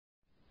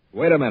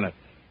Wait a minute.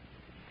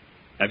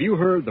 Have you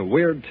heard the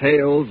weird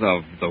tales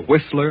of the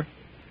Whistler?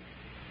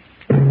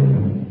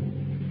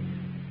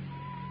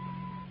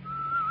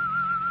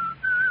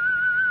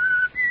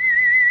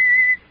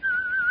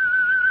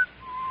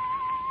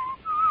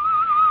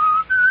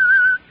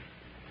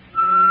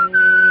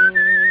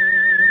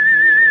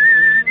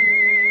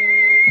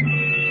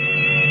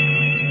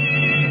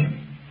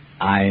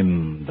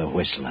 I'm the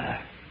Whistler.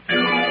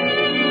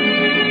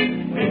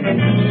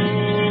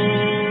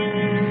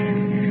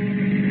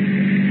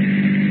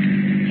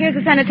 Here's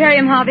the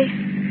sanitarium, Harvey.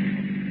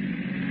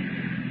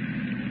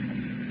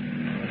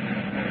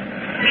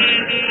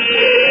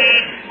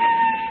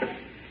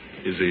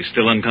 Is he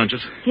still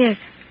unconscious? Yes.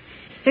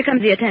 Here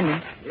comes the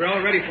attendant. We're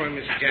all ready for him,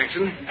 Mrs.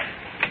 Jackson.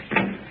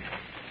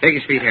 Take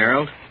his feet,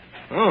 Harold.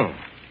 Oh,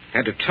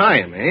 had to tie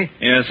him, eh?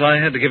 Yes, I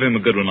had to give him a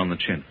good one on the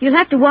chin. You'll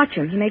have to watch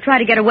him. He may try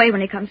to get away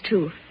when he comes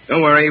to.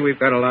 Don't worry, we've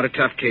got a lot of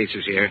tough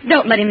cases here.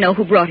 Don't let him know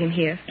who brought him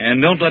here.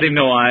 And don't let him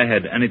know I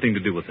had anything to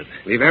do with it.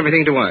 Leave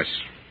everything to us.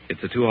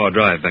 It's a 2-hour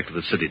drive back to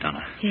the city, Donna.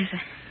 Yes, sir.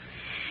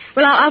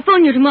 Well, I'll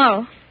phone you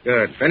tomorrow.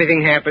 Good. If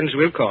anything happens,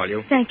 we'll call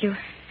you. Thank you.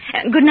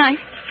 Good night.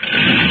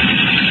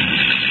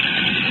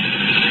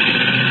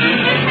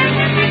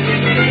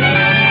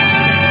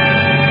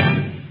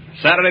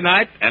 Saturday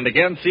night, and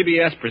again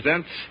CBS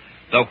presents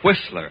The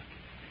Whistler.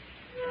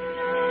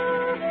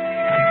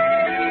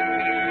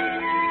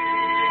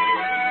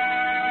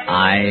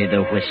 I,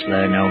 the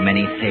Whistler, know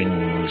many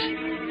things,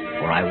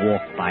 for I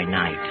walk by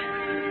night.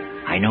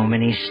 I know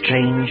many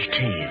strange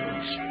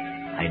tales.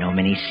 I know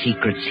many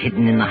secrets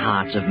hidden in the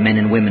hearts of men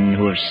and women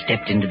who have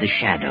stepped into the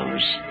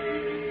shadows.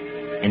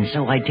 And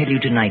so I tell you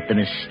tonight the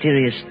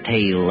mysterious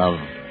tale of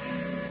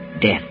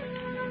Death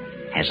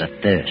Has a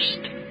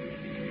Thirst.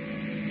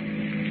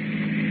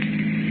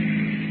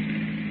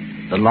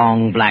 The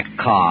long black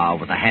car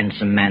with a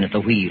handsome man at the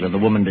wheel and the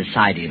woman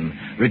beside him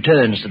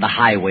returns to the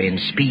highway and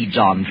speeds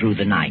on through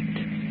the night.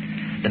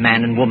 The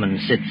man and woman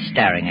sit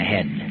staring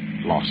ahead,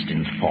 lost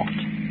in thought.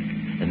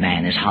 The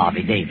man is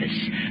Harvey Davis.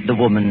 The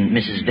woman,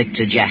 Mrs.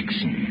 Victor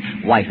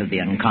Jackson, wife of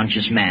the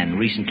unconscious man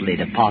recently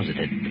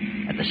deposited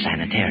at the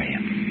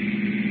sanitarium.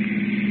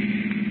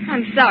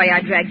 I'm sorry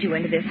I dragged you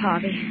into this,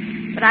 Harvey.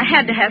 But I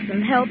had to have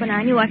some help, and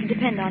I knew I could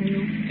depend on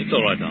you. It's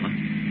all right, Donna.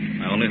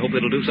 I only hope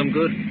it'll do some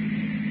good.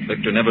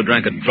 Victor never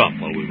drank a drop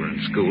while we were in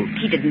school.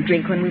 He didn't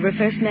drink when we were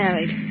first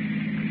married.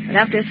 But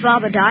after his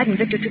father died and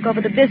Victor took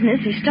over the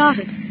business, he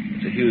started.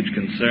 It's a huge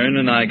concern,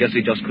 and I guess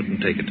he just couldn't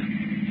take it.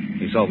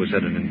 He's always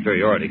had an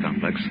inferiority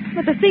complex.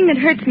 But the thing that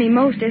hurts me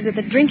most is that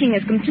the drinking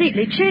has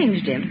completely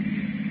changed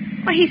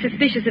him. Why, he's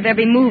suspicious of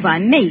every move I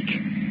make.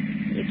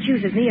 He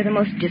accuses me of the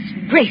most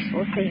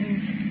disgraceful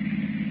things.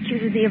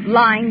 Accuses me of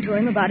lying to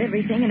him about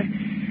everything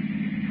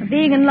and of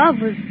being in love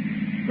with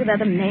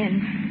other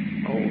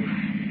men. Oh,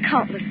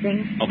 countless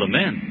things. Other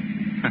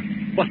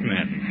men? What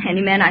men?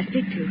 Any man I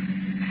speak to.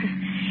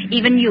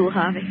 Even you,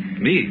 Harvey.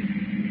 Me?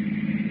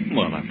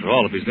 Well, after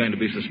all, if he's going to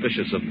be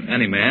suspicious of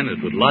any man, it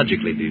would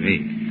logically be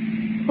me.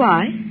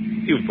 Why?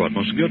 You've brought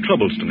most of your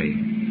troubles to me.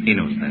 He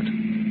knows that.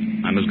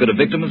 I'm as good a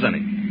victim as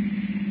any.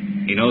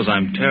 He knows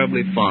I'm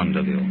terribly fond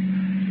of you.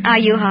 Are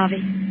you,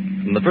 Harvey?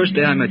 From the first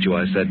day I met you,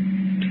 I said,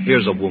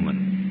 here's a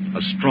woman,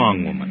 a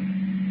strong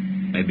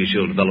woman. Maybe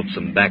she'll develop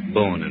some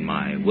backbone in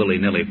my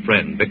willy-nilly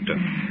friend, Victor.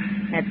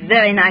 That's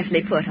very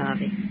nicely put,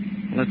 Harvey.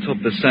 Let's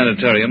hope this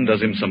sanitarium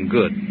does him some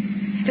good.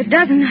 If it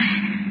doesn't,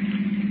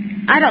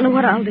 I don't know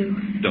what I'll do.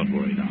 Don't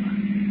worry, Donna.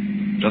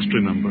 Just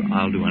remember,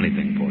 I'll do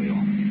anything for you.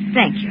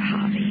 Thank you,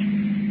 Harvey.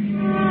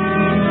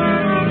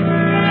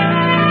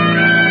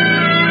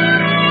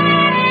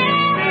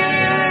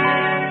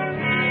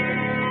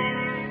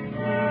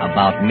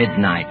 About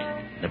midnight,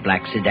 the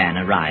black sedan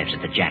arrives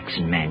at the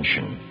Jackson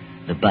mansion.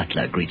 The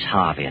butler greets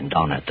Harvey and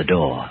Donna at the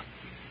door.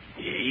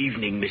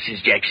 Evening,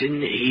 Mrs.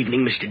 Jackson.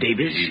 Evening, Mr.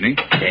 Davis. Evening.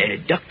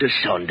 Dr.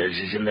 Saunders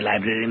is in the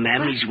library,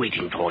 ma'am. He's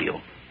waiting for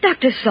you.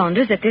 Dr.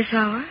 Saunders at this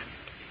hour?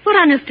 What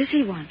on earth does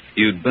he want?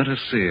 You'd better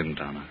see him,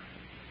 Donna.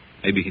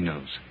 Maybe he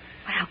knows.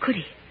 Well, how could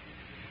he?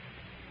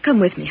 Come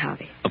with me,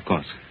 Harvey. Of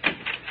course.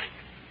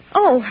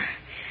 Oh,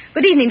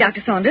 good evening,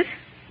 Dr. Saunders.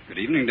 Good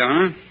evening,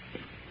 Donna.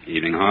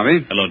 Evening,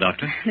 Harvey. Hello,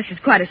 Doctor. This is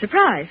quite a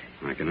surprise.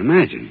 I can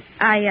imagine.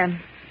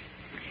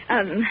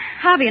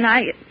 Harvey and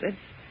I,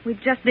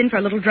 we've just been for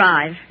a little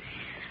drive.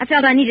 I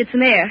felt I needed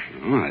some air.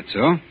 Oh, that's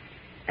so.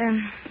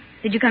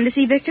 Did you come to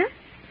see Victor?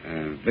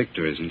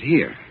 Victor isn't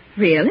here.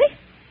 Really?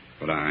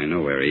 But I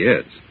know where he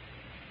is.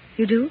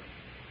 You do?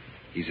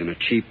 He's in a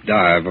cheap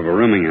dive of a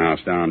rooming house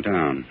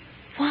downtown.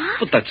 What?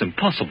 But that's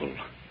impossible.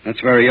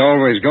 That's where he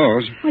always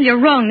goes. Well, you're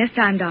wrong this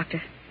time,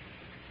 Doctor.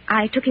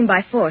 I took him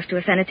by force to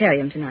a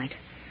sanitarium tonight.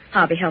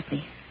 Harvey helped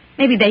me.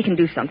 Maybe they can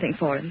do something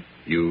for him.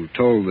 You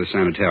told the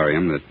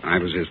sanitarium that I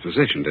was his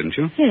physician, didn't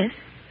you? Yes.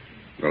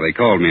 Well, they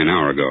called me an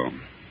hour ago.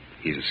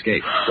 He's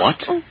escaped. What?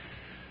 Oh.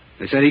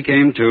 They said he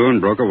came to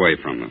and broke away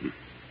from them.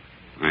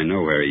 I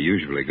know where he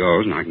usually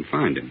goes, and I can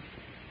find him.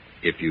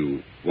 If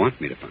you want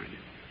me to find him.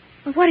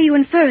 Well, what are you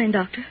inferring,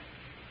 Doctor?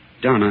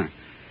 Donna,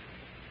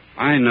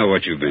 I know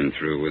what you've been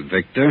through with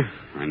Victor.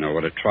 I know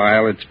what a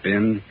trial it's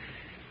been.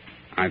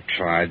 I've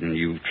tried and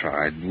you've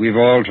tried. We've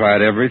all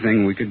tried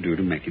everything we could do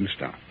to make him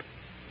stop.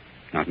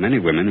 Not many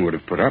women would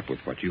have put up with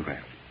what you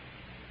have.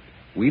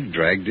 We've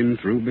dragged him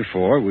through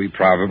before. We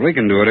probably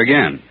can do it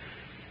again.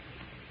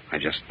 I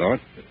just thought,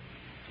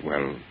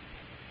 well,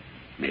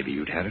 maybe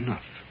you'd had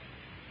enough.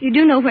 You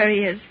do know where he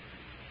is?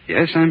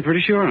 Yes, I'm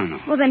pretty sure I know.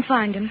 Well, then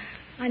find him.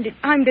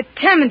 I'm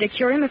determined to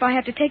cure him if I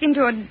have to take him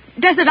to a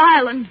desert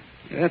island.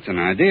 That's an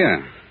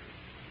idea.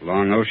 A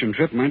long ocean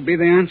trip might be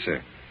the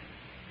answer.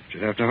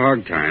 Should have to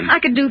hog time. I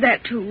could do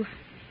that, too.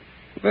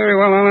 Very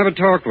well, I'll have a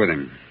talk with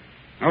him.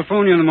 I'll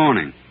phone you in the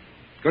morning.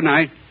 Good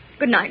night.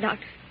 Good night,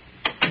 Doctor.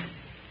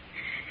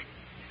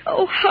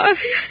 Oh, Harvey.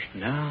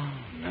 No.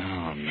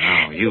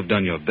 You've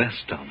done your best,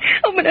 Donna.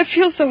 Oh, but I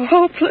feel so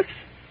hopeless.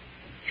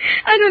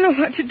 I don't know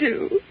what to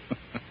do.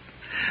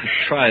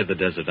 Try the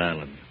desert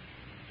island.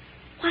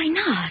 Why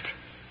not?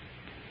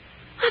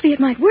 Harvey, it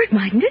might work,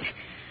 mightn't it?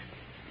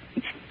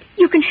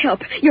 You can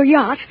help. Your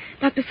yacht.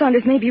 Dr.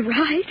 Saunders may be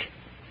right.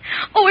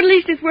 Oh, at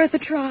least it's worth a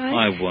try.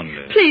 I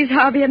wonder. Please,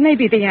 Harvey, it may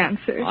be the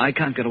answer. I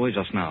can't get away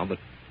just now, but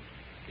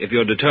if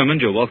you're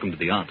determined, you're welcome to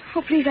the yacht.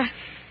 Oh, please,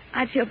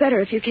 I'd feel better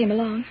if you came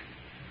along.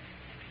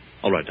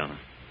 All right, Donna.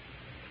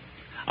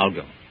 I'll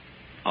go.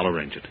 I'll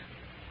arrange it.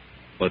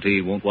 But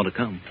he won't want to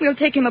come. We'll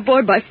take him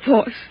aboard by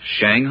force.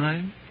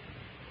 Shanghai?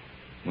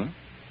 Well,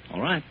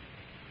 all right.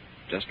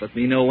 Just let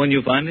me know when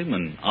you find him,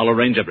 and I'll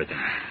arrange everything.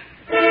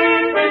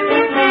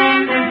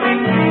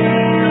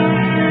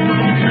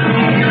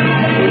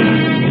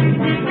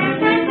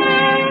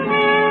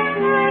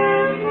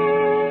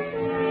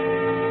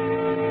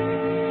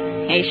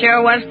 He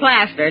sure was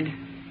plastered.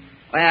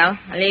 Well,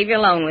 I'll leave you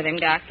alone with him,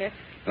 Doctor.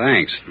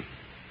 Thanks.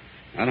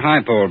 That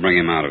high pole will bring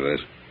him out of this.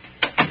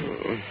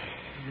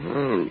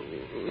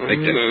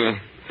 Victor.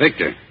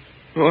 Victor.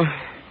 What?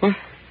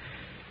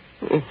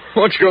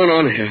 What's going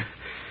on here?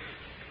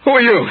 Who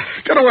are you?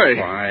 Get away.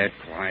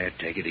 Quiet.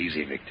 Take it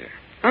easy, Victor.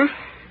 Huh?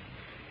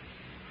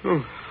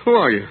 Who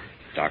are you?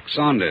 Doc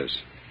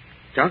Saunders.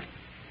 Doc?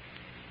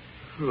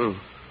 Oh,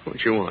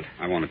 what you want?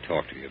 I want to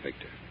talk to you,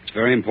 Victor. It's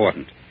very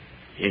important.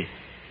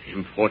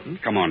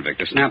 Important? Come on,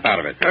 Victor. Snap out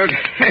of it.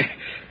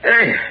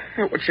 Hey,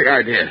 what's the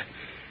idea?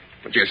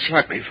 What you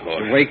slapped me for?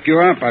 To wake you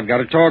up. I've got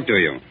to talk to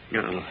you.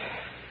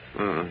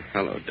 Oh,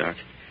 hello, Doc.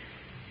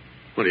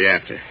 What are you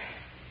after?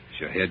 Is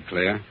your head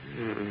clear?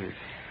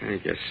 I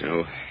guess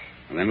so.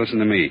 Well, then listen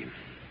to me.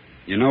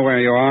 You know where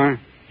you are?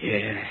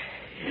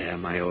 Yeah,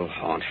 my old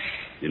haunt.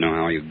 You know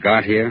how you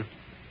got here?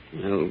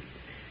 Well,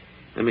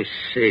 let me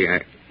see.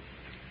 I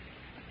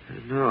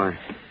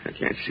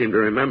can't seem to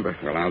remember.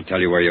 Well, I'll tell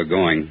you where you're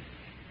going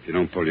if you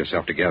don't pull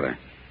yourself together.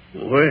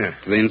 Where?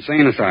 To the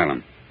insane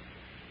asylum.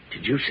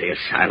 Did you say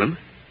asylum?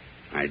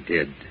 I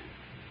did.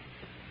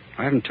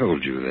 I haven't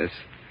told you this,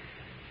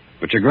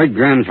 but your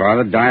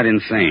great-grandfather died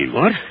insane.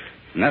 What?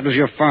 And that was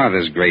your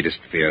father's greatest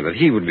fear, that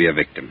he would be a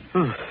victim.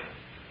 Oh.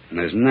 And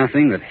there's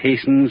nothing that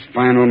hastens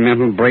final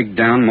mental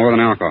breakdown more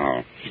than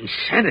alcohol.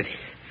 Insanity.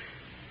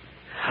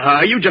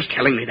 Are you just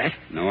telling me that?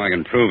 No, I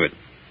can prove it.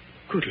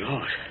 Good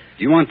Lord.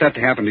 Do you want that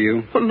to happen to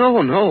you? Oh,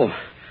 no.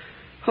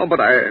 Oh, but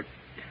I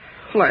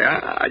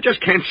just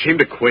can't seem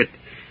to quit.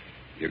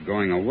 You're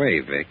going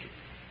away, Vic.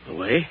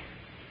 Away?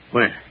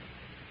 Where?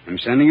 I'm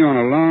sending you on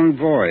a long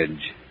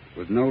voyage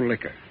with no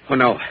liquor. Oh,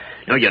 no.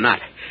 No, you're not.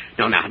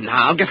 No, now,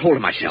 I'll get hold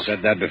of myself. You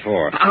said that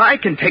before. I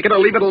can take it or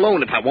leave it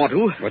alone if I want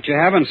to. But you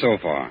haven't so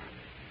far.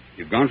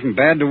 You've gone from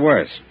bad to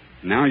worse.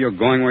 Now you're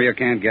going where you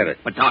can't get it.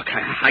 But, Doc,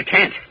 I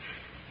can't.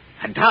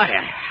 I'd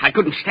die. I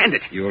couldn't stand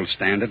it. You'll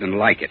stand it and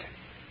like it.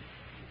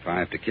 If I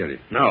have to kill you.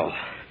 No,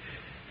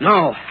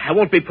 I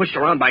won't be pushed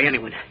around by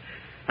anyone.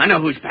 I know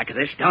who's back of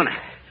this, Donna.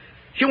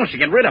 She wants to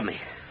get rid of me.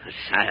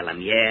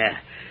 Asylum, yeah.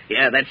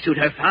 Yeah, that'd suit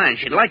her fine.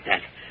 She'd like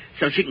that.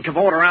 So she can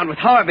cavort around with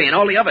Harvey and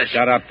all the others.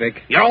 Shut up,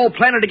 Vic. You're all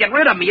planning to get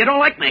rid of me. You don't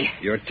like me.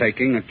 You're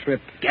taking a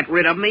trip. Get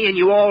rid of me and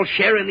you all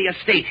share in the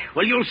estate.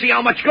 Well, you'll see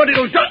how much good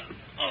it'll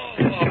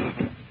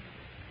do.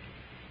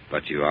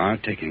 But you are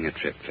taking a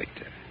trip,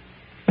 Victor.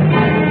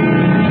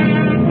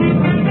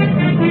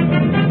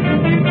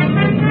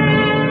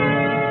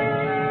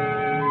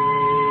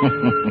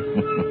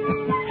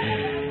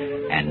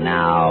 And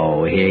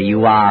now, here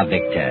you are,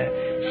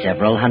 Victor,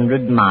 several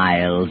hundred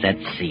miles at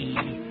sea.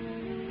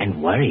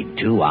 And worried,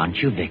 too, aren't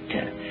you,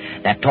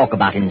 Victor? That talk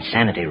about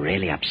insanity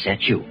really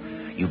upsets you.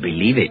 You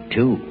believe it,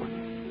 too,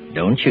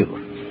 don't you?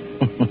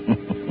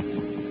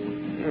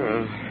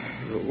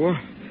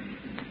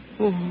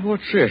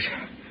 What's this?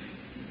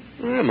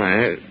 Where am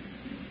I?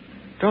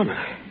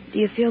 Donna. Do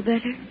you feel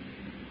better?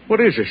 What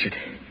is this?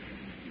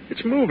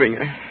 It's moving.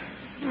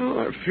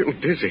 I feel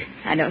dizzy.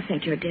 I don't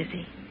think you're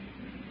dizzy.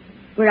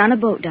 We're on a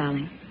boat,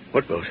 darling.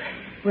 What boat?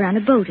 We're on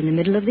a boat in the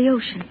middle of the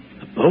ocean.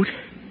 A boat?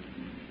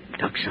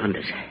 Doc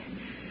Saunders.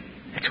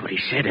 That's what he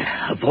said.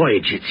 A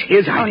voyage. It's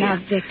his idea. Oh, now,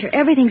 Victor,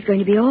 everything's going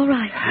to be all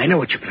right. I know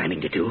what you're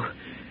planning to do.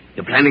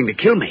 You're planning to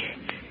kill me.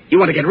 You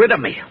want to get rid of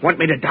me. Want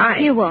me to die.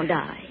 You won't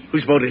die.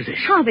 Whose boat is this?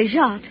 Harvey's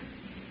yacht.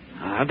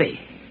 Harvey.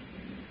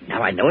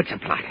 Now I know it's a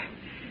plot.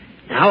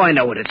 Now I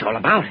know what it's all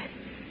about.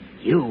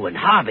 You and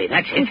Harvey,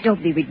 that's Oh, it.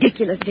 don't be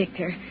ridiculous,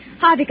 Victor.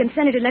 Harvey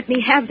consented to let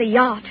me have the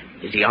yacht.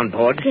 Is he on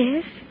board?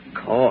 Yes? Of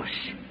course.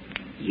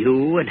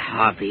 You and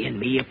Harvey and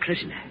me a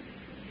prisoner.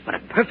 What a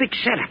perfect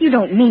setup. You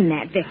don't mean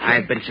that, Victor.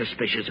 I've been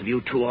suspicious of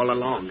you two all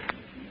along.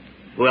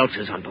 Who else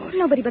is on board?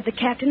 Nobody but the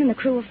captain and the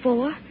crew of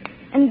 4.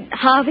 And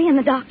Harvey and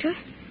the doctor.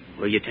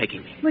 Where are you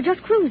taking me? We're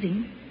just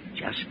cruising.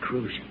 Just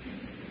cruising.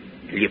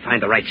 Till you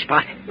find the right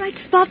spot. Right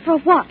spot for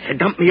what? To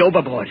dump me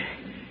overboard.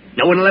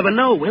 No one will ever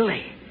know, will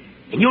they?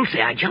 And you'll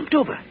say I jumped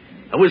over.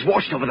 I was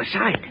washed over the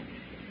side.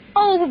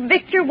 Oh,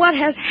 Victor, what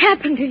has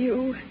happened to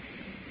you?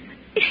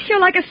 You're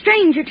like a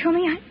stranger to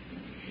me.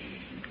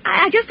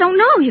 I just don't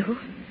know you.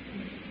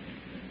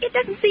 It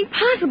doesn't seem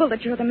possible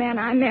that you're the man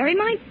I married.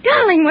 My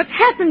darling, what's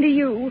happened to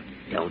you?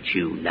 Don't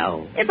you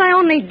know? If I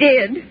only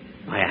did.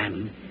 Why,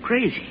 I'm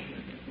crazy.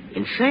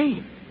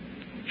 Insane.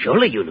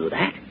 Surely you knew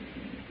that.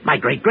 My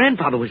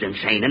great-grandfather was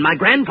insane, and my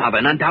grandfather,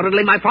 and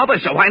undoubtedly my father,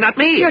 so why not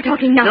me? You're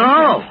talking nonsense.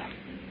 No.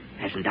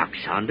 Hasn't Doc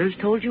Saunders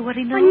told you what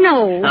he knows?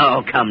 No.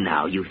 Oh, come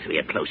now. You three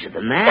are closer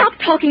than that. Stop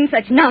talking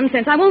such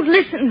nonsense. I won't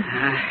listen.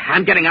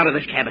 I'm getting out of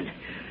this cabin.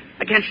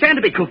 I can't stand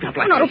to be cooped up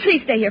like No, this.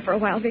 please stay here for a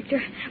while, Victor.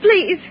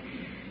 Please.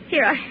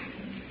 Here,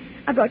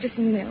 I brought you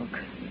some milk.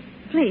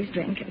 Please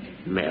drink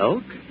it.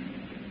 Milk?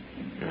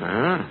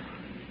 Ah.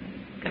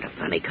 Got a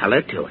funny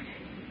color to it.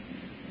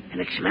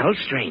 And it smells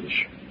strange.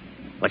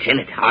 What's in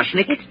it?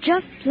 Arsenic? It's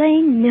just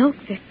plain milk,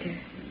 Victor.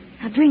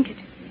 Now drink it.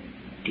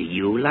 Do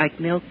you like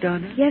milk,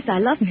 Donna? Yes, I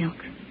love milk.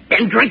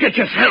 Then drink it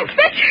yourself.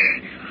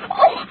 Victor!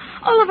 Oh,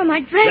 all over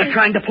my dress. You're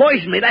trying to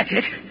poison me, that's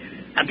it.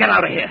 Now get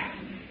out of here.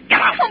 Get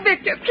out. Oh,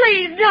 Victor,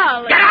 please,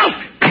 darling. Get out!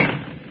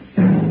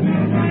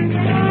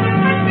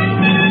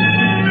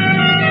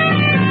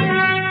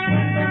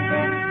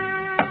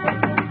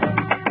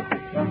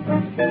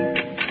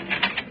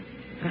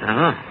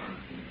 Oh.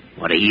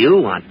 What do you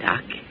want,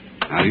 Doc?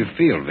 How do you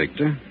feel,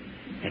 Victor?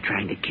 They're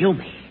trying to kill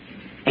me.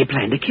 They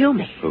plan to kill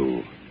me.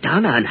 Who?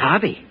 Donna and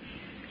Harvey.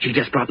 She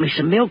just brought me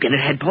some milk, and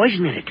it had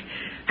poison in it.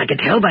 I could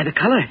tell by the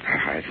color.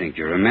 I think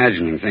you're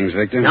imagining things,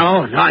 Victor.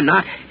 No, I'm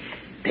not.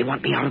 They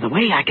want me out of the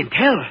way. I can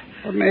tell.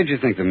 What made you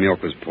think the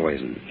milk was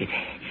poisoned?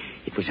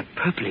 It was a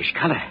purplish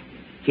color.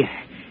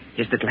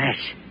 Here's the glass.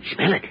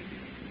 Smell it.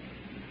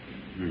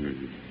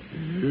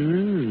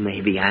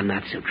 Maybe I'm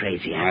not so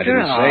crazy I after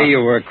didn't all. say you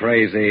were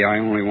crazy. I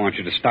only want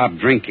you to stop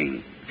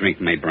drinking.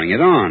 Drink may bring it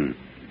on.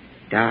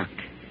 Doc,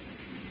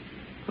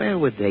 where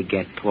would they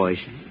get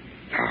poison?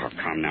 Oh,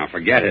 come now,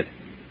 forget it.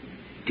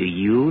 Do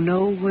you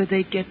know where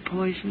they get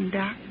poison,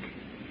 Doc?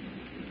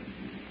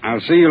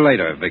 I'll see you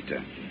later,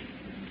 Victor.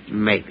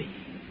 Maybe.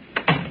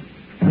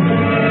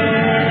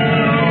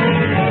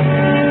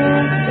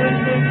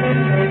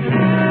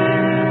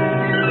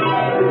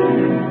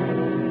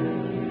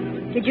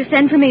 Did you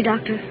send for me,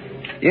 Doctor?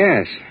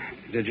 Yes.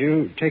 Did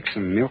you take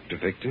some milk to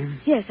Victor?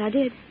 Yes, I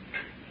did.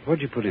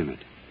 What'd you put in it?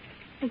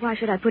 Why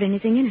should I put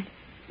anything in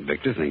it?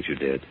 Victor thinks you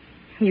did.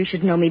 You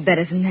should know me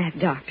better than that,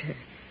 Doctor.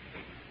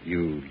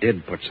 You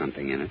did put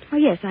something in it. Oh,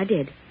 yes, I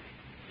did.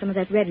 Some of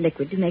that red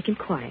liquid to make him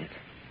quiet.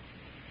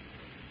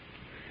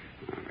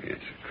 Oh, yes,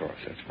 of course,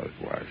 that's what it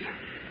was.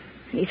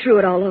 He threw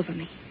it all over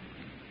me.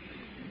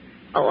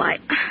 Oh,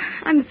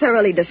 I'm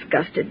thoroughly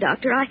disgusted,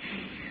 Doctor.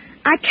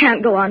 I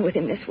can't go on with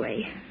him this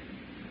way.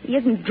 He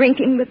isn't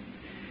drinking, but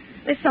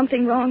there's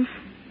something wrong.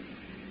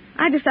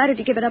 I decided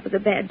to give it up as a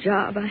bad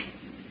job.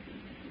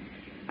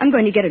 I'm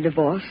going to get a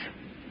divorce.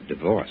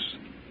 Divorce?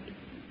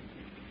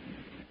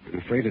 I'm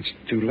afraid it's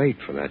too late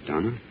for that,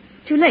 Donna.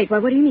 Too late? Why,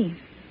 what do you mean?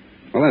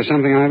 Well, there's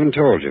something I haven't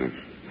told you.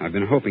 I've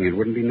been hoping it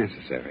wouldn't be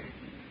necessary.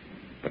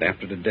 But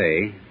after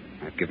today,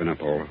 I've given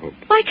up all hope.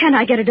 Why can't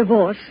I get a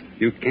divorce?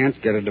 You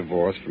can't get a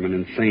divorce from an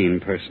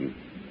insane person.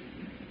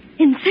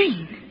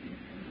 Insane?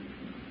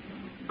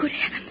 Good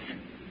heavens.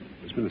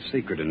 There's been a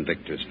secret in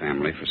Victor's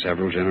family for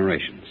several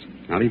generations.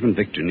 Not even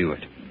Victor knew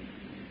it.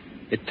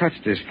 It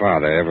touched his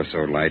father ever so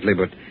lightly,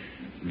 but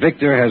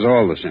Victor has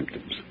all the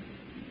symptoms.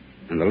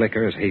 And the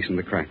liquor has hastened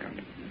the crack up.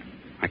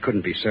 I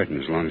couldn't be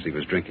certain as long as he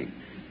was drinking.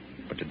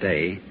 But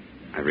today,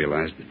 I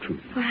realized the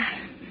truth. Well,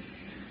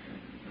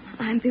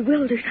 I'm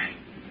bewildered.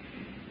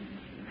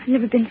 I've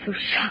never been so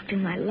shocked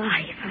in my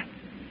life.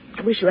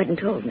 I wish you hadn't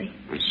told me.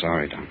 I'm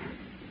sorry, Donna.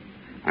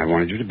 I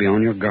wanted you to be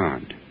on your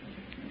guard.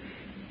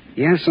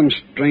 He has some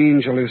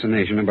strange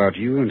hallucination about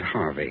you and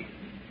Harvey.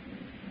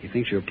 He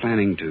thinks you're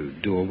planning to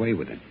do away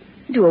with him.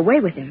 Do away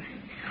with him?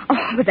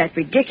 Oh, but that's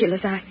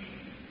ridiculous.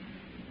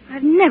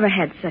 I've never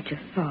had such a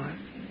thought.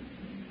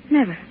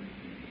 Never.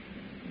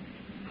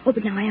 Oh,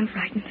 but now I am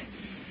frightened.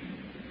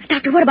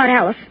 Doctor, what about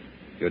Alice?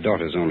 Your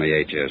daughter's only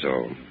 8 years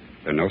old.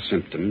 There are no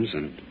symptoms,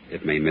 and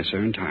it may miss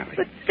her entirely.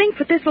 But think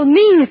what this will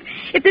mean.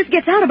 If this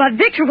gets out about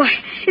Victor, why,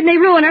 it may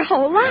ruin her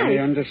whole life. I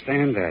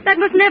understand that. That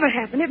must never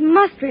happen. It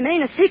must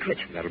remain a secret.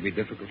 That'll be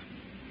difficult.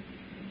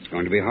 It's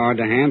going to be hard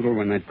to handle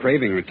when that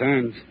craving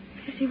returns.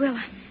 Yes, he will.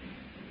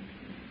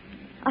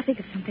 I'll think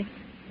of something.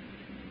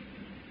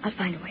 I'll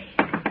find a way.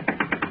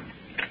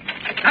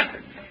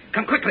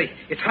 Come quickly.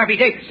 It's Harvey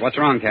Davis. What's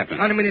wrong, Captain?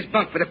 Found him in his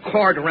bunk with a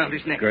cord around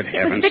his neck. Good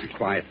heavens.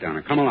 Quiet,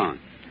 Donna. Come along.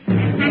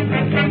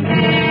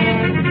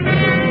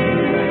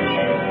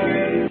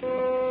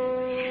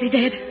 Is he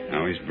dead?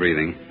 No, he's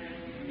breathing.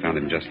 Found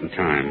him just in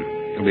time.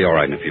 He'll be all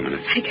right in a few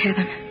minutes. Thank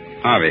heaven.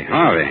 Harvey.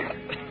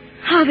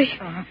 Harvey.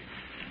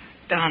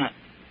 Donna,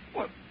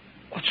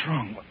 what's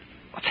wrong?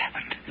 What's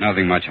happened?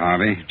 Nothing much,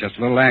 Harvey. Just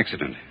a little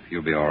accident.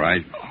 You'll be all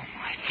right. Oh,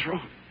 my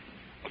throat.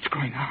 What's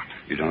going on?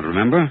 You don't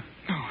remember?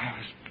 No, I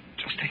was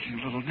just taking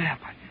a little nap.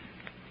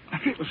 I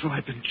feel as though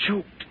I'd been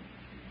choked.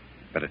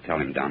 Better tell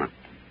him, Donna.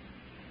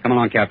 Come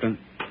along, Captain.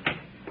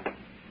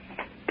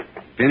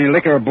 Be any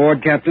liquor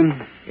aboard,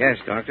 Captain? Yes,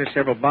 Doctor.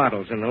 Several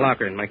bottles in the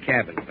locker in my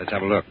cabin. Let's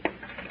have a look.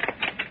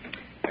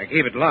 I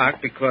keep it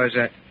locked because,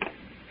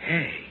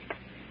 hey,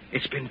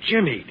 it's been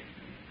jimmied.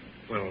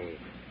 Well,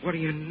 what do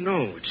you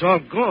know? It's all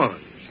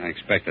gone. I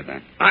expected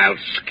that. I'll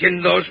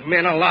skin those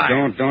men alive.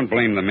 Don't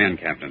blame the men,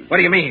 Captain. What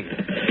do you mean?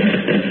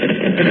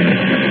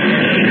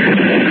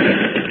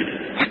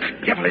 What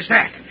the devil is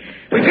that?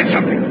 We've hit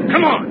something.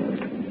 Come on.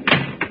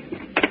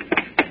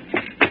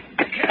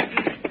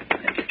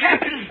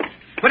 Captain!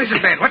 What is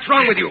it, man? What's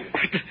wrong with you?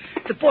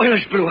 The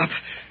boilers blew up.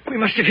 We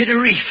must have hit a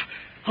reef.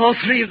 All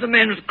three of the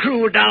men with the crew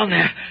were down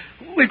there.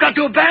 We've got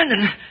to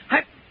abandon.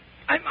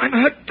 I'm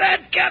hurt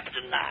bad,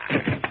 Captain.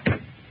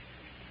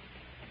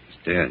 He's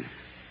dead.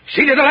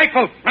 See to the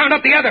lifeboat. Round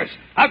up the others.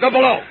 I'll go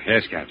below.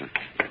 Yes, Captain.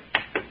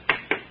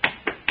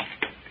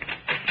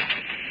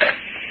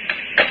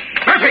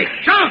 Murphy!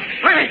 John!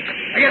 Riley!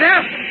 Are you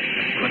there?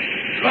 Good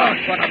Lord,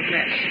 what a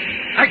mess.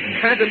 I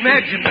can't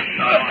imagine.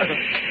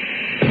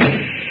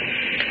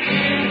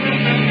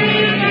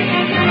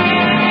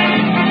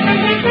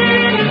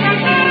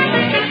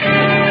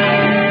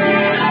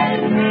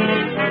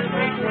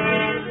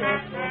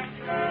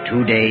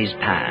 Two days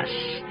pass.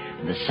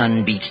 The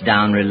sun beats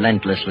down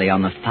relentlessly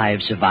on the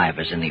 5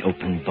 survivors in the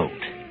open boat.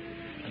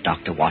 The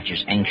doctor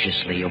watches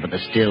anxiously over the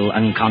still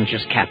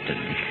unconscious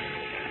captain.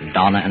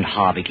 Donna and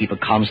Harvey keep a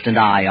constant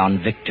eye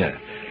on Victor,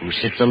 who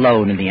sits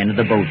alone in the end of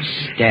the boat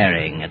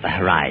staring at the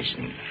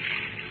horizon.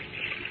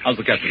 How's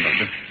the captain,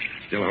 Doctor?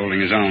 Still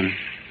holding his own.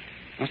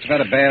 Must have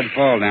had a bad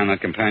fall down that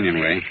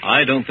companionway.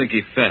 I don't think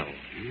he fell.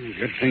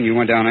 Good thing you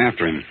went down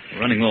after him. We're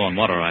running low on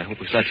water. I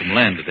hope we sight some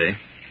land today.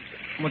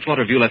 How much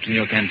water have you left in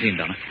your canteen,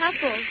 Donna? Half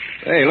full.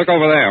 Hey, look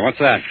over there. What's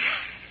that?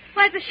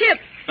 Why, it's a ship.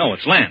 No,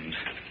 it's land.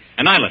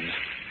 An island.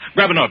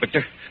 Grab an oar,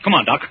 Victor. Come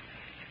on, Doc.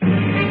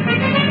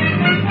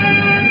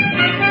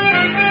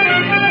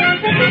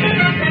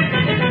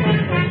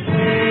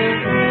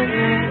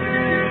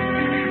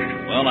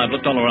 Well, I've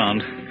looked all around.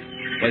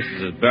 The place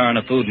is as barren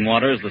of food and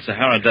water as the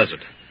Sahara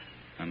Desert.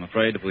 I'm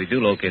afraid if we do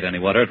locate any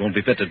water, it won't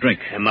be fit to drink.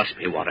 There must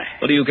be water.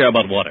 What do you care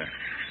about water?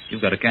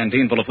 You've got a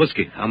canteen full of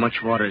whiskey. How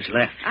much water is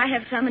left? I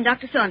have some, and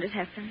Dr. Saunders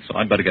has some. So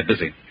I'd better get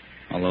busy.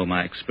 Although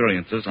my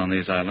experiences on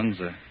these islands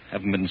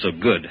haven't been so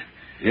good.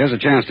 Here's a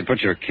chance to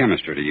put your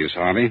chemistry to use,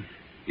 Harvey.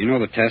 You know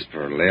the test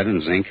for lead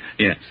and zinc?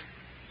 Yes.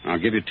 I'll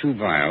give you 2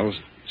 vials,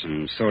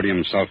 some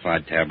sodium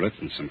sulfide tablets,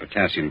 and some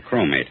potassium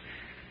chromate.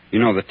 You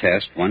know the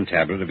test, 1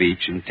 tablet of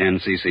each and 10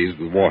 cc's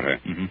with water.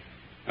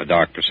 Mm-hmm. A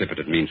dark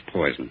precipitate means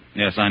poison.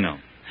 Yes, I know.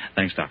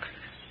 Thanks, Doc.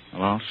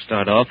 Well, I'll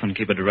start off and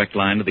keep a direct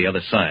line to the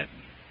other side.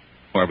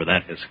 Wherever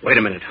that is. Wait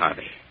a minute,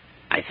 Harvey.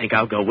 I think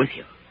I'll go with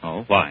you.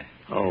 Oh, why?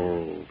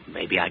 Oh,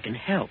 maybe I can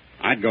help.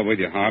 I'd go with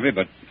you, Harvey,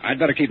 but I'd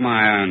better keep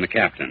my eye on the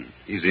captain.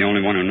 He's the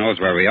only one who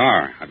knows where we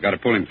are. I've got to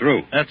pull him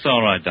through. That's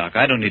all right, Doc.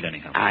 I don't need any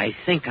help. I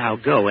think I'll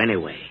go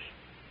anyway.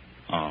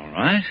 All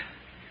right.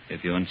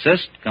 If you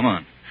insist, come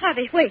on.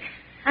 Harvey, wait.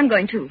 I'm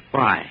going too.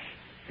 Why?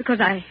 Because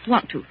I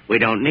want to. We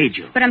don't need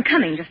you. But I'm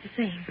coming just the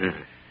same.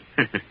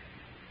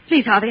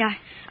 Please, Harvey,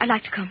 I'd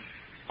like to come.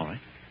 All right.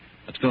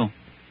 Let's go.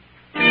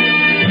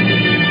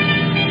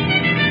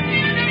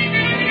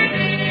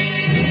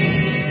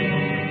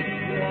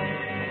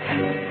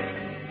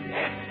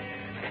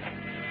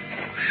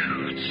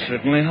 It's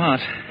certainly hot.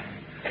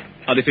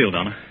 How do you feel,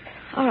 Donna?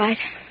 All right.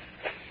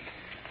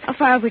 How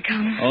far have we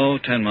come? Oh,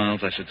 10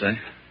 miles, I should say.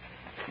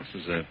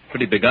 This is a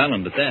pretty big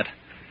island at that.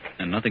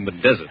 And nothing but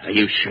desert. Are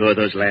you sure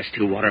those last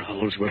 2 water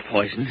holes were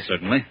poisoned?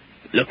 Certainly.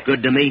 Look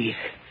good to me.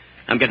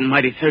 I'm getting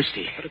mighty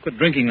thirsty. Better quit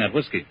drinking that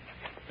whiskey.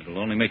 It'll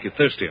only make you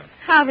thirstier.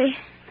 Harvey,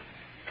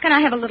 can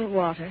I have a little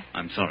water?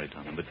 I'm sorry,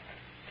 Donna, but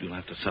you'll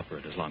have to suffer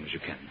it as long as you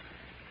can.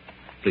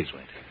 Please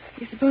wait.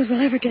 You suppose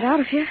we'll ever get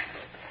out of here?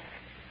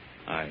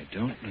 I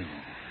don't know.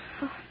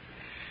 Oh,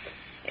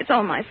 it's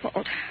all my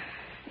fault.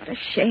 What a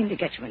shame to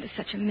get you into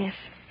such a mess.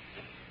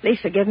 Please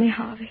forgive me,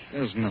 Harvey.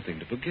 There's nothing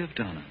to forgive,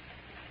 Donna.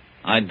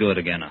 I'd do it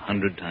again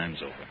 100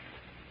 times over.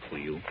 For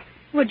you.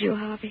 Would you,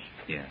 Harvey?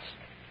 Yes.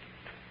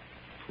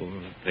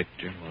 Poor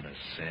Victor, what a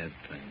sad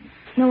thing.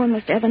 No one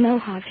must ever know,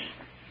 Harvey.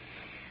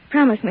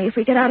 Promise me if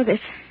we get out of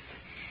this.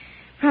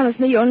 Promise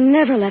me you'll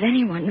never let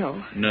anyone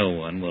know. No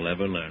one will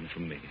ever learn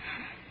from me.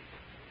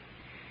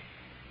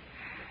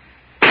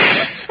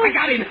 I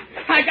got him.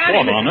 I got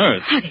him. What on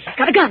earth? Harvey,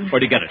 got a gun.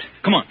 Where'd he get it?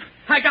 Come on.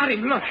 I got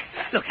him. Look.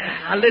 Look,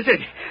 a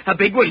lizard. A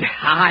big one.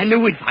 I knew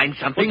we'd find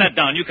something. Put that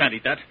down. You can't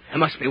eat that. There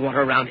must be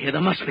water around here.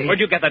 There must be. Where'd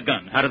you get that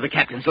gun? Out of the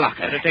captain's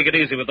locker. Better take it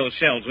easy with those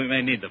shells. We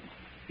may need them.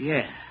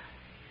 Yeah.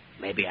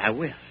 Maybe I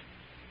will.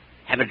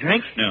 Have a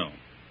drink? No.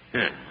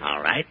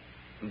 All right.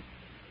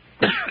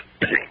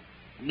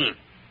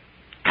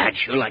 I'd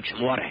sure like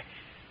some water.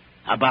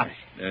 How about it?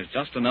 There's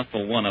just enough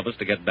for one of us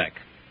to get back.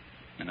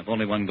 And if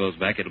only one goes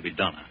back, it'll be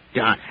Donna.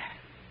 Donna?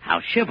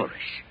 How chivalrous.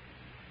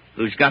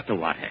 Who's got the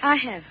water? I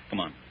have. Come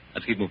on.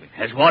 Let's keep moving.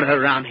 There's water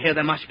around here.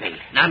 There must be.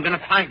 And I'm going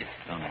to find it.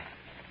 Donna,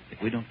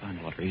 if we don't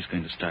find water, he's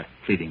going to start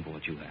pleading for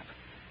what you have.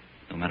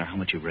 No matter how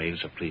much he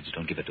raves or pleads,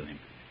 don't give it to him.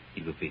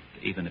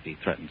 Even if he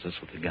threatens us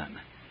with a gun.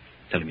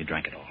 Tell him you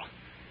drank it all.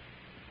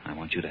 I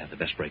want you to have the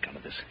best break out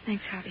of this.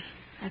 Thanks, Harvey.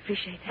 I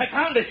appreciate that. I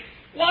found it.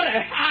 Water.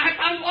 I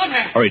found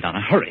water. Hurry,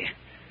 Donna, hurry.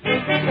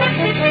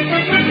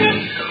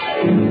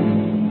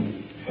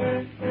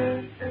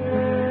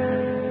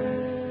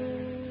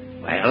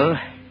 Well,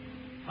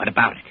 what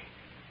about it?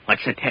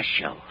 What's the test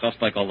show?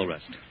 Just like all the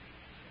rest.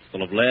 It's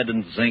full of lead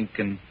and zinc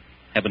and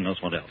heaven knows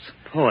what else.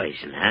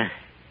 Poison, huh?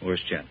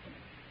 Worse yet.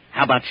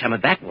 How about some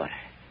of that water?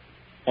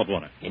 What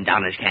water? In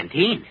Donna's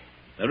canteen.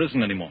 There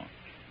isn't any more.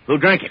 Who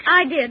drank it?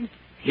 I did.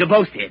 You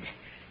both did.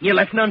 You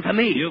left none for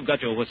me. You've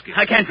got your whiskey.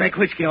 I can't drink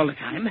whiskey all the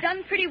time.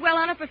 Done pretty well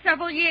on it for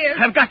several years.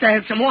 I've got to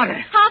have some water.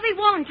 Harvey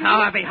warned you.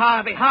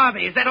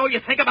 Harvey. Is that all you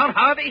think about,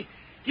 Harvey?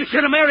 You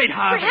should have married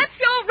Harvey. Perhaps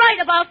you're right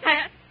about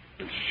that.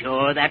 You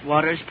sure that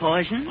water's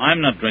poison?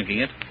 I'm not drinking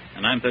it,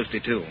 and I'm thirsty,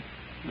 too.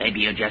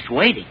 Maybe you're just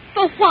waiting.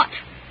 For what?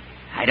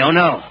 I don't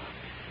know.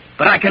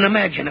 But I can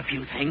imagine a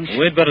few things.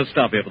 We'd better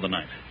stop here for the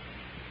night.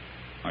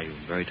 Are you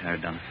very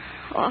tired, Donna?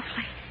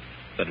 Awfully.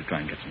 Better try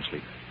and get some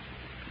sleep.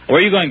 Where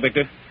are you going,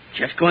 Victor?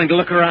 Just going to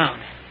look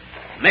around.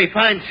 May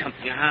find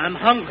something. I'm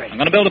hungry. I'm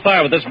going to build a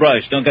fire with this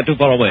brush. Don't get too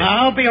far away.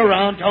 I'll be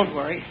around. Don't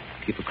worry.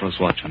 Keep a close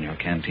watch on your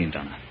canteen,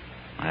 Donna.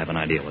 I have an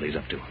idea what he's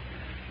up to.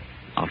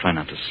 I'll try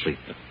not to sleep,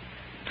 but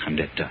I'm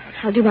dead tired.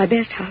 I'll do my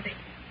best, Harvey.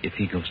 If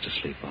he goes to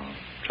sleep, I'll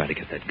try to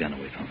get that gun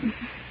away from him.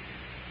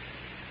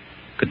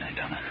 Good night,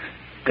 Donna.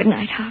 Good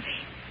night, Harvey.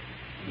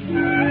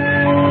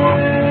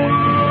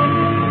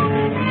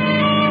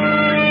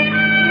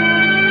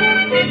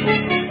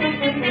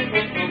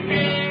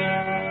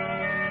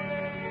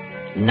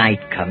 Night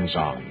comes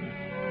on.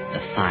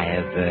 The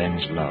fire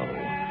burns low,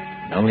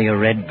 and only a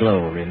red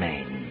glow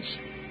remains.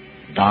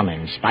 Donna,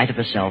 in spite of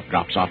herself,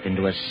 drops off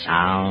into a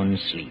sound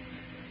sleep.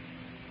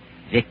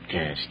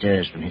 Victor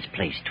stirs from his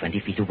place 20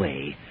 feet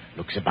away,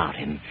 looks about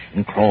him,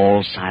 and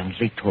crawls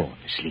silently toward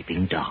the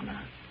sleeping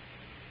Donna.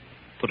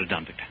 Put it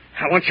down, Victor.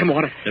 I want some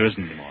water. There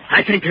isn't any more.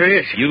 I think there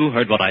is. You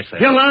heard what I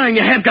said. You're lying.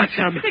 You have got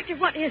some. Victor,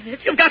 what is it?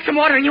 You've got some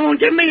water and you won't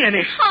give me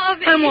any.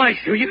 Harvey. I'm wise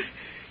to you.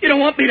 You don't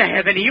want me to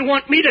have any. You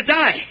want me to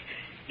die.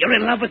 You're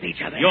in love with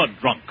each other. You're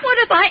drunk. What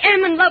if I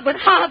am in love with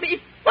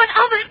Harvey? What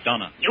of it?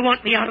 Donna. You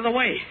want me out of the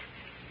way.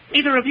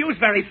 Neither of you is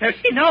very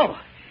thirsty, no.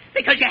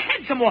 Because you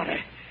had some water.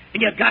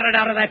 And you got it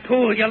out of that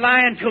pool. You're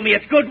lying to me.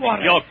 It's good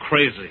water. You're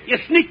crazy. You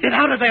sneaked it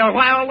out of there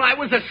while I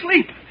was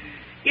asleep.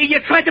 You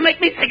tried to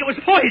make me think it was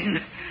poison.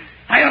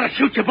 I ought to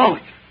shoot you both.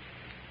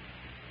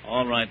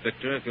 All right,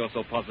 Victor, if you're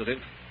so positive.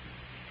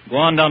 Go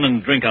on down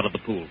and drink out of the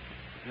pool.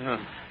 Oh,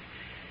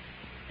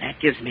 that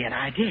gives me an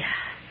idea.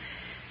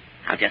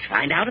 I'll just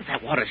find out if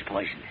that water's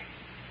poison.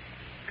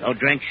 Go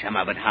drink some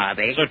of it,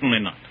 Harvey. Certainly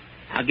not.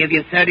 I'll give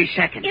you 30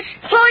 seconds. It's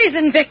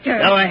poison, Victor.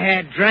 Go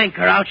ahead, drink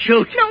or I'll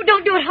shoot. No,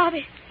 don't do it,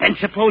 Harvey. Then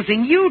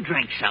supposing you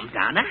drink some,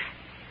 Donna.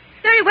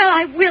 Very well,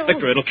 I will.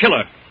 Victor, it'll kill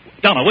her.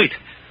 Donna, wait.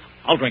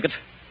 I'll drink it.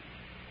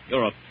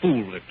 You're a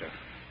fool, Victor.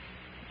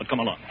 But come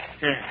along.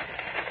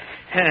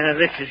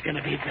 This is going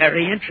to be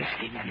very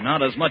interesting.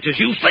 Not as much as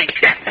you think.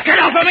 Get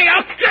off of me!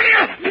 I'll kill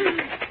you!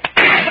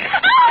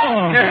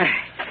 Oh.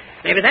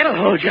 Maybe that'll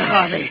hold you,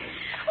 Harvey.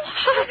 Oh,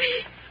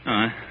 Harvey.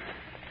 No,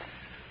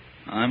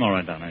 I'm all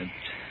right, Donna.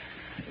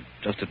 It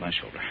just hit my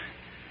shoulder.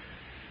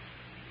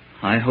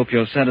 I hope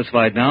you're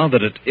satisfied now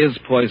that it is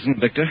poison,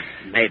 Victor.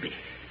 Maybe.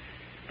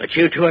 But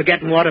you two are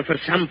getting water for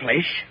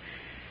someplace.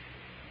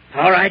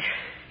 All right.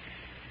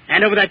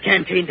 Hand over that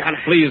canteen, Donna.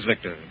 Please,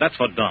 Victor. That's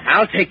for Donna.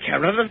 I'll take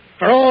care of it,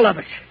 for all of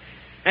it.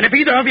 And if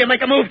either of you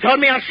make a move toward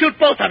me, I'll shoot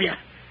both of you.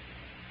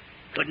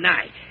 Good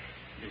night.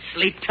 And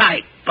sleep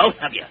tight, both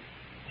of you.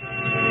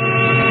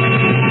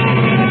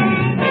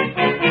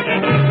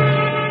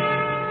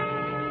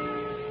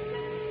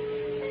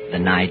 The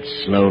night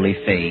slowly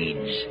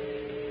fades,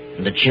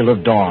 and the chill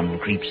of dawn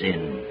creeps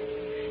in.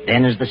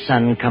 Then, as the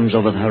sun comes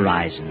over the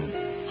horizon,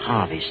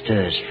 Harvey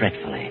stirs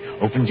fretfully,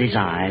 opens his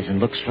eyes, and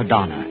looks for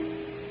Donna.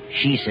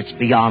 She sits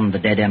beyond the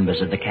dead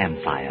embers of the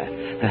campfire,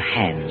 her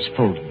hands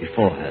folded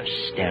before her,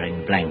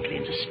 staring blankly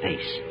into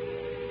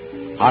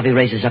space. Harvey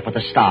raises up with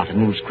a start and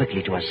moves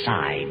quickly to her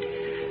side.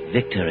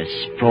 Victor is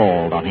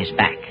sprawled on his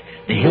back,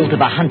 the hilt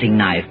of a hunting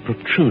knife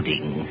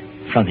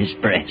protruding from his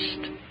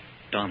breast.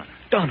 Donna.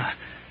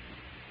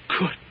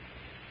 Good.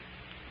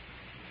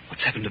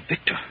 What's happened to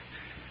Victor?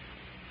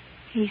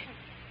 He's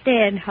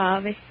dead,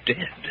 Harvey. Dead?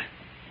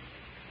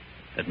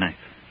 That knife.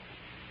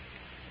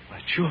 Why,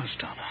 it's yours,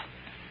 Donna.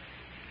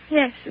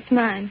 Yes, it's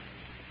mine.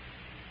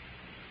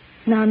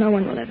 Now no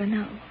one will ever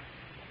know.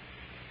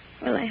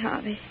 Will they,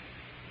 Harvey?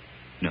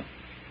 No.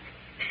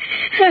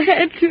 I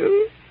had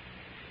to.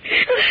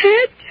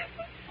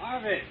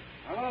 Harvey,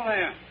 hello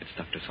there. It's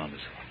Dr. Saunders.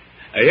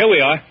 Here we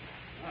are.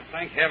 Oh,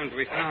 thank heavens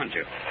we found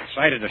you. We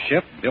sighted a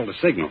ship, built a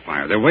signal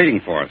fire. They're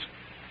waiting for us.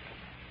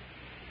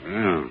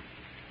 Well,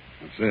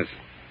 what's this?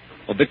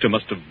 Well, Victor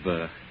must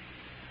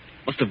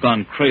have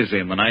gone crazy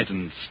in the night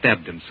and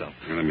stabbed himself.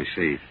 Now, let me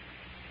see.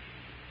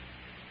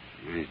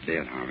 Well, he's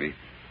dead, Harvey.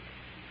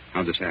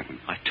 How'd this happen?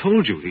 I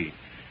told you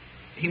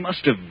he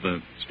must have...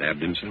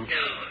 Stabbed himself?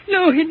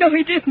 No, he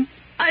didn't.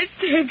 I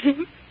stabbed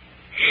him.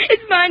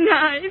 It's my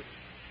knife.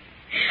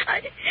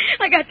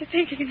 I got to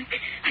thinking and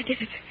I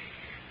did it.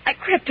 I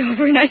crept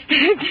over and I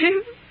stabbed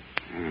him.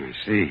 Oh, I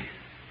see.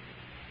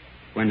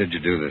 When did you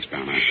do this,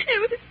 Donna?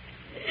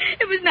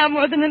 It was not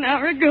more than an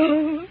hour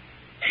ago.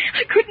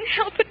 I couldn't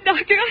help it,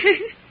 Doctor.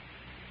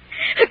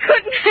 I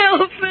couldn't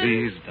help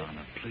it. Please,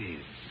 Donna,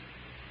 please.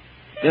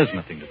 There's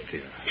nothing to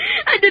fear.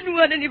 I didn't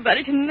want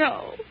anybody to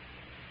know.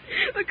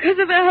 Because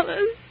of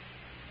Alice.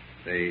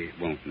 They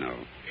won't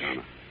know,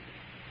 Donna.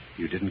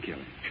 You didn't kill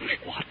him.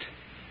 What?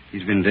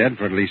 He's been dead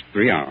for at least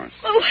 3 hours.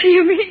 Oh, what do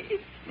you mean?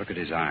 Look at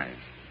his eyes.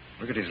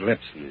 Look at his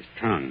lips and his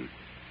tongue.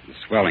 The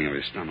swelling of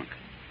his stomach.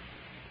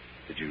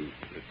 Did you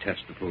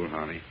test the pool,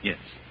 Harvey? Yes.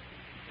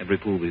 Every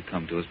pool we've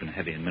come to has been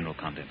heavy in mineral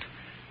content.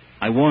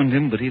 I warned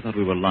him, but he thought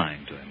we were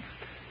lying to him.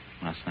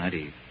 Last night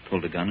he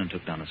pulled a gun and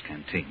took down his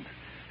canteen.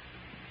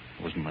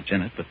 There wasn't much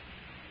in it, but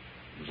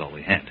it was all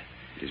we had.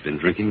 He's been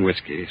drinking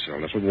whiskey, so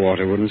a little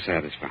water wouldn't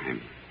satisfy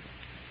him.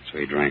 So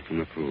he drank from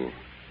the pool.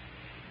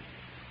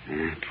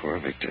 Poor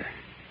Victor.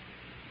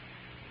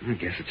 I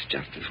guess it's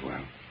just as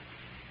well.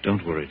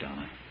 Don't worry,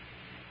 Donna.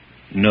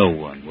 No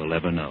one will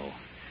ever know.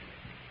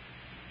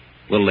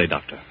 Will they,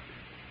 Doctor?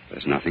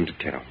 There's nothing to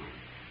tell.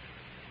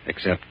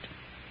 Except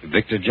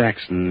Victor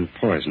Jackson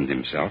poisoned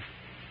himself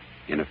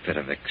in a fit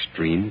of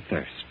extreme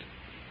thirst.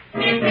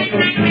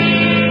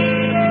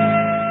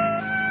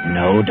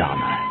 No,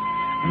 Donna.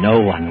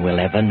 No one will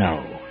ever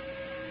know.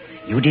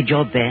 You did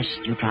your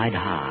best. You tried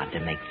hard to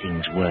make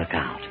things work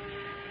out.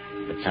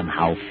 But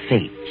somehow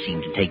fate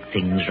seemed to take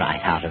things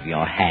right out of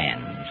your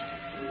hands.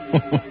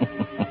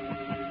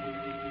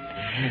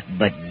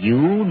 But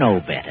you know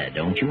better,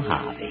 don't you,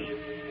 Harvey?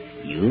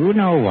 You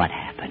know what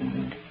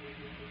happened.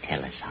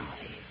 Tell us,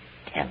 Harvey.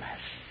 Tell us.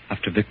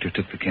 After Victor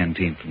took the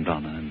canteen from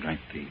Donna and drank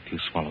the few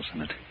swallows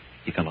in it,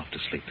 he fell off to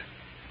sleep.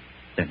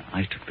 Then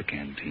I took the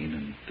canteen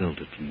and filled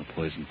it from the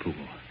poison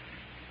pool.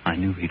 I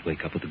knew he'd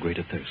wake up with a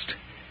greater thirst,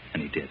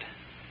 and he did.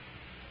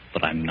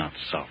 But I'm not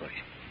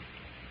sorry.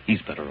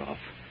 He's better off.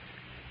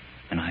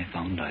 And I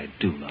found I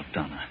do love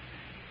Donna.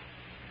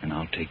 And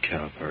I'll take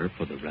care of her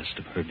for the rest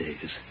of her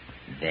days.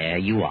 There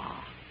you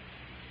are.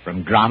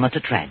 From drama to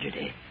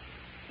tragedy.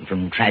 And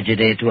from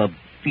tragedy to a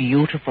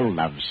beautiful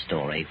love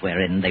story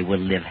wherein they will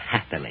live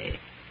happily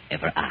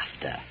ever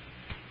after.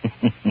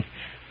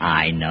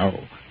 I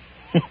know.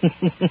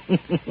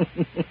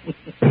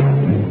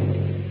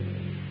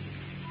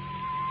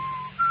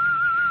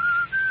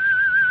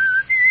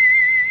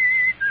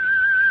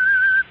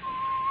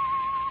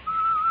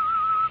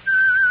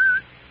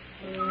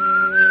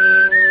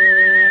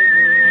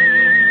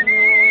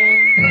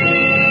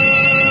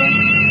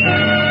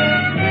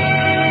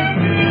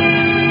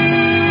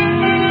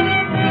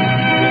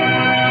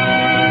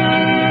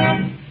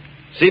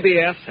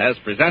 CBS has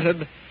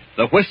presented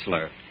The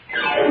Whistler.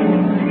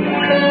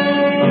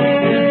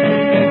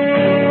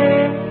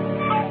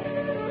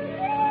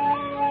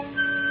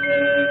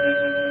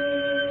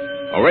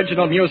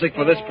 Original music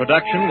for this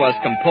production was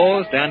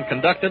composed and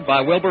conducted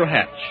by Wilbur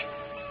Hatch.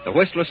 The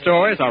Whistler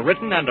stories are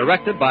written and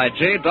directed by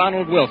J.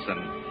 Donald Wilson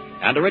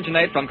and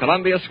originate from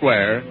Columbia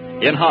Square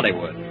in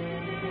Hollywood.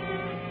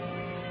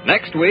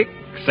 Next week,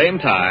 same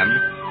time,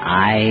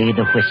 I,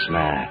 the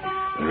Whistler,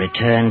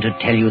 return to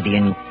tell you the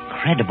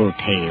incredible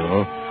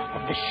tale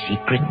of the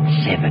Secret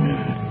Seven.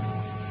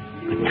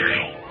 Good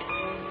night.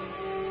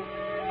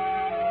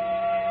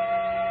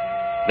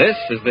 This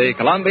is the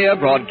Columbia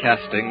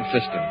Broadcasting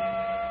System.